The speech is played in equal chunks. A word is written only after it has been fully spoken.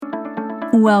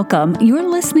Welcome. You're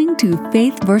listening to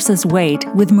Faith versus Weight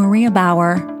with Maria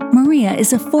Bauer. Maria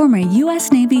is a former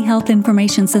U.S. Navy Health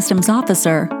Information Systems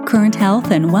officer, current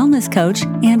health and wellness coach,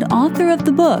 and author of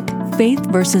the book Faith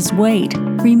versus Weight,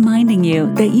 reminding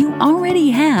you that you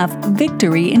already have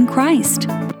victory in Christ.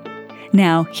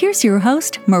 Now, here's your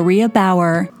host, Maria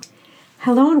Bauer.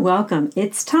 Hello and welcome.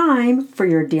 It's time for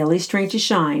your Daily Strength to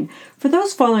Shine. For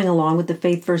those following along with the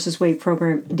Faith versus Weight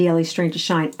program Daily Strength to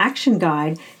Shine Action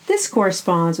Guide, this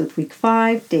corresponds with Week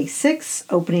 5, Day 6,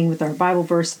 opening with our Bible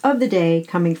verse of the day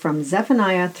coming from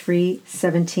Zephaniah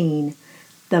 3:17.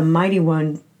 The Mighty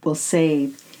One will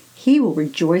save. He will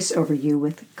rejoice over you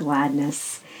with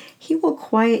gladness. He will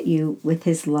quiet you with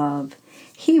His love.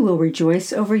 He will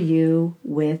rejoice over you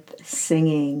with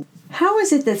singing. How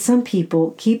is it that some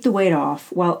people keep the weight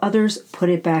off while others put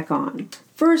it back on?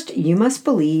 First, you must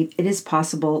believe it is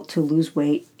possible to lose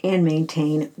weight and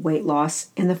maintain weight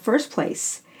loss in the first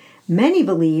place. Many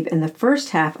believe in the first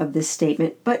half of this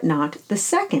statement, but not the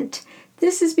second.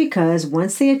 This is because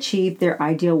once they achieve their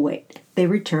ideal weight, they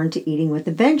return to eating with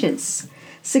a vengeance.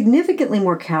 Significantly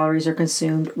more calories are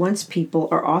consumed once people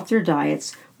are off their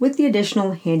diets with the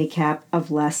additional handicap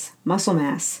of less muscle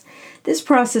mass. This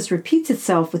process repeats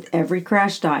itself with every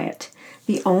crash diet.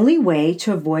 The only way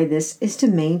to avoid this is to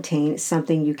maintain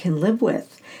something you can live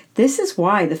with. This is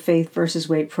why the Faith versus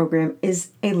Weight program is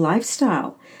a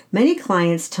lifestyle. Many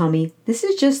clients tell me this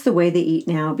is just the way they eat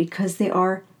now because they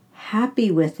are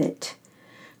happy with it.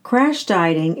 Crash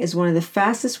dieting is one of the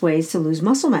fastest ways to lose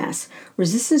muscle mass.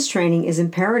 Resistance training is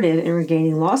imperative in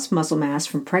regaining lost muscle mass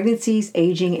from pregnancies,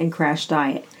 aging, and crash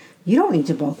diet. You don't need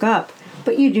to bulk up,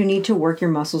 but you do need to work your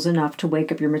muscles enough to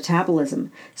wake up your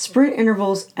metabolism. Sprint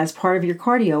intervals as part of your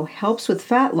cardio helps with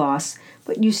fat loss,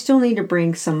 but you still need to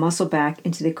bring some muscle back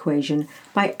into the equation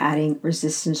by adding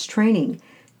resistance training.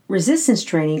 Resistance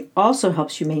training also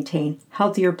helps you maintain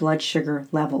healthier blood sugar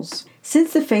levels.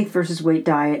 Since the Faith versus Weight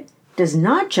diet does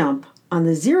not jump on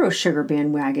the zero sugar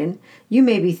bandwagon, you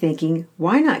may be thinking,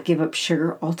 why not give up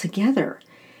sugar altogether?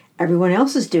 Everyone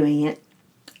else is doing it.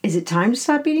 Is it time to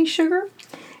stop eating sugar?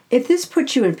 If this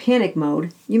puts you in panic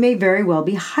mode, you may very well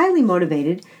be highly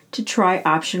motivated to try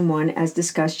option 1 as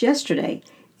discussed yesterday,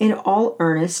 in all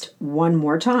earnest one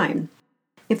more time.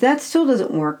 If that still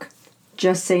doesn't work,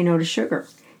 just say no to sugar.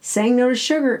 Saying no to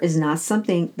sugar is not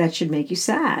something that should make you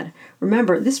sad.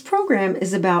 Remember, this program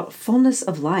is about fullness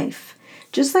of life.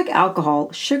 Just like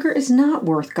alcohol, sugar is not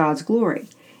worth God's glory.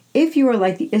 If you are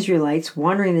like the Israelites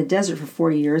wandering in the desert for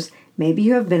 40 years, maybe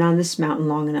you have been on this mountain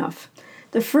long enough.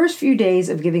 The first few days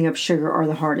of giving up sugar are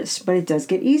the hardest, but it does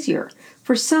get easier.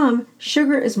 For some,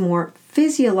 sugar is more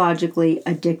physiologically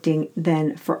addicting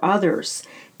than for others.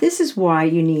 This is why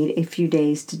you need a few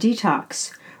days to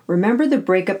detox. Remember the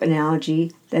breakup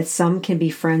analogy that some can be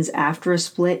friends after a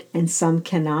split and some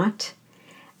cannot?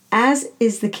 As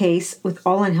is the case with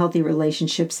all unhealthy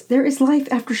relationships, there is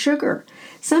life after sugar.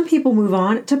 Some people move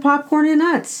on to popcorn and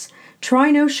nuts.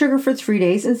 Try no sugar for 3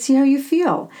 days and see how you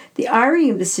feel. The irony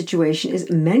of this situation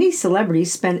is many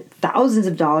celebrities spend thousands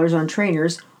of dollars on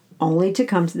trainers only to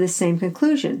come to the same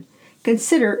conclusion.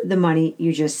 Consider the money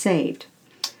you just saved.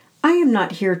 I am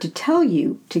not here to tell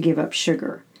you to give up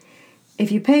sugar.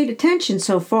 If you paid attention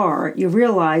so far, you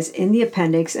realize in the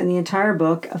appendix and the entire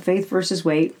book of Faith versus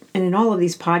Weight, and in all of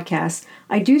these podcasts,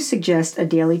 I do suggest a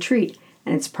daily treat,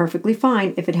 and it's perfectly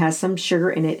fine if it has some sugar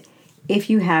in it if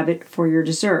you have it for your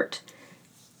dessert.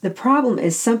 The problem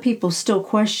is some people still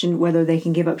question whether they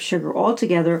can give up sugar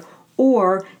altogether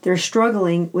or they're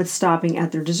struggling with stopping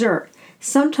at their dessert.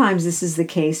 Sometimes this is the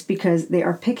case because they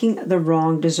are picking the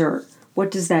wrong dessert. What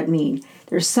does that mean?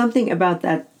 There's something about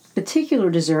that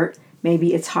particular dessert,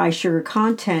 maybe it's high sugar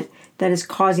content, that is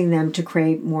causing them to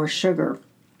crave more sugar.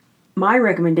 My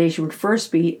recommendation would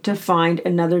first be to find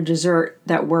another dessert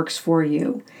that works for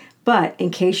you. But in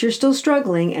case you're still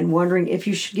struggling and wondering if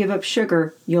you should give up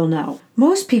sugar, you'll know.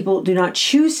 Most people do not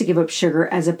choose to give up sugar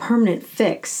as a permanent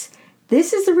fix.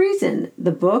 This is the reason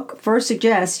the book first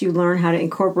suggests you learn how to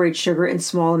incorporate sugar in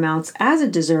small amounts as a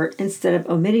dessert instead of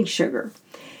omitting sugar.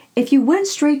 If you went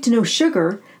straight to no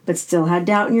sugar, but still had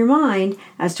doubt in your mind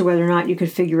as to whether or not you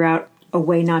could figure out a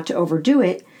way not to overdo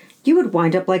it, you would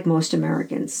wind up like most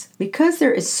Americans. Because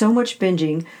there is so much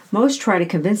binging, most try to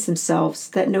convince themselves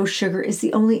that no sugar is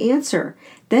the only answer.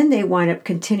 Then they wind up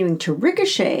continuing to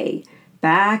ricochet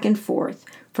back and forth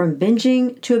from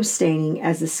binging to abstaining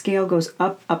as the scale goes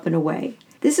up, up, and away.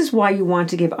 This is why you want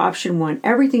to give option 1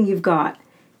 everything you've got,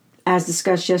 as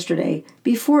discussed yesterday,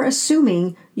 before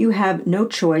assuming you have no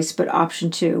choice but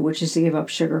option 2, which is to give up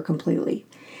sugar completely.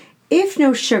 If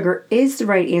no sugar is the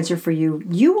right answer for you,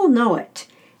 you will know it.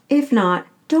 If not,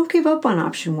 don't give up on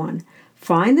option 1.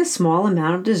 Find the small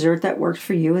amount of dessert that works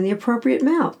for you in the appropriate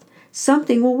amount.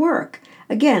 Something will work.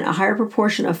 Again, a higher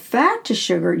proportion of fat to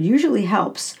sugar usually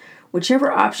helps.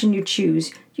 Whichever option you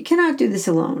choose, you cannot do this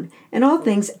alone. In all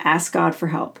things, ask God for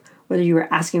help. Whether you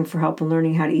are asking for help in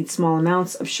learning how to eat small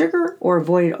amounts of sugar or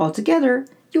avoid it altogether,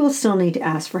 you will still need to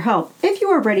ask for help. If you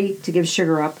are ready to give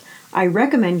sugar up, I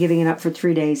recommend giving it up for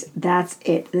 3 days. That's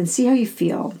it. Then see how you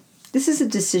feel. This is a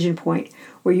decision point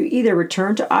where you either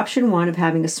return to option 1 of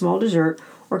having a small dessert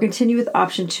or continue with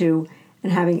option 2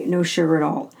 and having no sugar at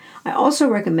all. I also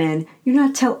recommend you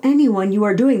not tell anyone you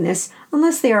are doing this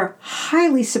unless they are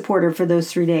highly supportive for those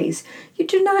 3 days. You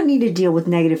do not need to deal with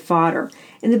negative fodder.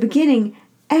 In the beginning,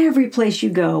 every place you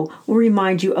go will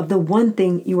remind you of the one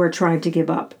thing you are trying to give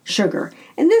up, sugar.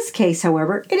 In this case,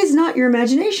 however, it is not your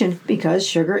imagination because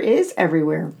sugar is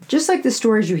everywhere. Just like the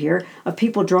stories you hear of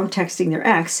people drunk texting their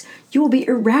ex, you will be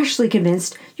irrationally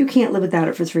convinced you can't live without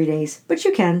it for 3 days. But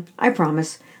you can, I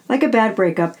promise. Like a bad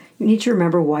breakup, you need to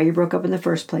remember why you broke up in the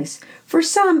first place. For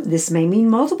some, this may mean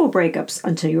multiple breakups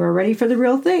until you are ready for the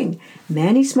real thing.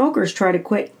 Many smokers try to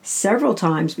quit several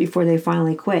times before they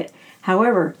finally quit.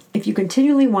 However, if you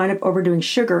continually wind up overdoing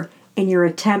sugar in your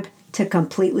attempt to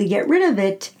completely get rid of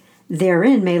it,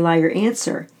 therein may lie your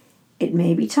answer. It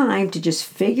may be time to just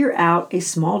figure out a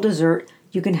small dessert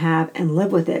you can have and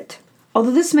live with it.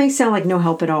 Although this may sound like no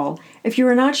help at all, if you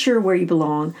are not sure where you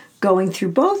belong, going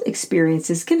through both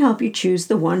experiences can help you choose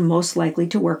the one most likely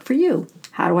to work for you.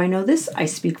 How do I know this? I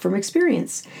speak from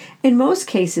experience. In most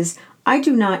cases, I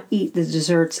do not eat the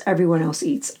desserts everyone else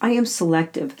eats. I am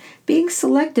selective. Being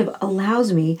selective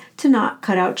allows me to not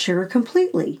cut out sugar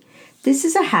completely. This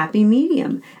is a happy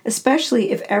medium,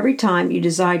 especially if every time you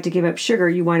decide to give up sugar,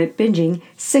 you wind up binging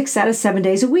 6 out of 7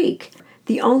 days a week.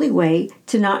 The only way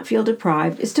to not feel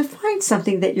deprived is to find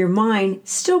something that your mind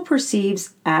still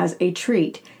perceives as a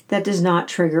treat that does not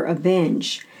trigger a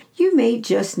binge. You may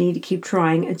just need to keep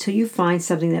trying until you find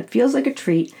something that feels like a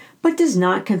treat but does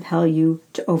not compel you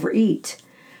to overeat.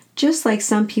 Just like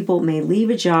some people may leave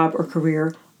a job or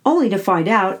career only to find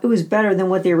out it was better than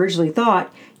what they originally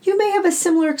thought, you may have a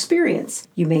similar experience.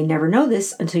 You may never know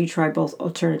this until you try both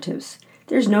alternatives.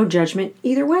 There's no judgment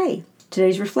either way.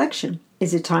 Today's reflection.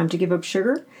 Is it time to give up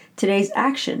sugar? Today's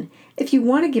action. If you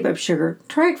want to give up sugar,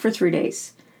 try it for 3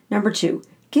 days. Number 2,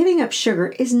 giving up sugar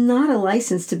is not a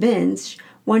license to binge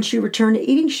once you return to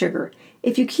eating sugar.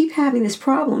 If you keep having this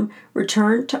problem,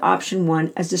 return to option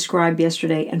 1 as described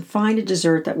yesterday and find a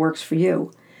dessert that works for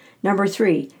you. Number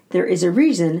 3, there is a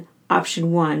reason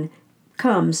option 1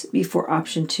 comes before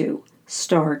option 2.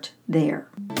 Start there.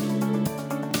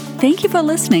 Thank you for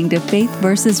listening to Faith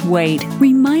versus Weight,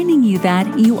 reminding you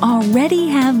that you already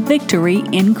have victory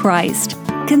in Christ.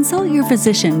 Consult your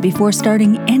physician before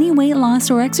starting any weight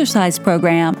loss or exercise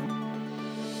program.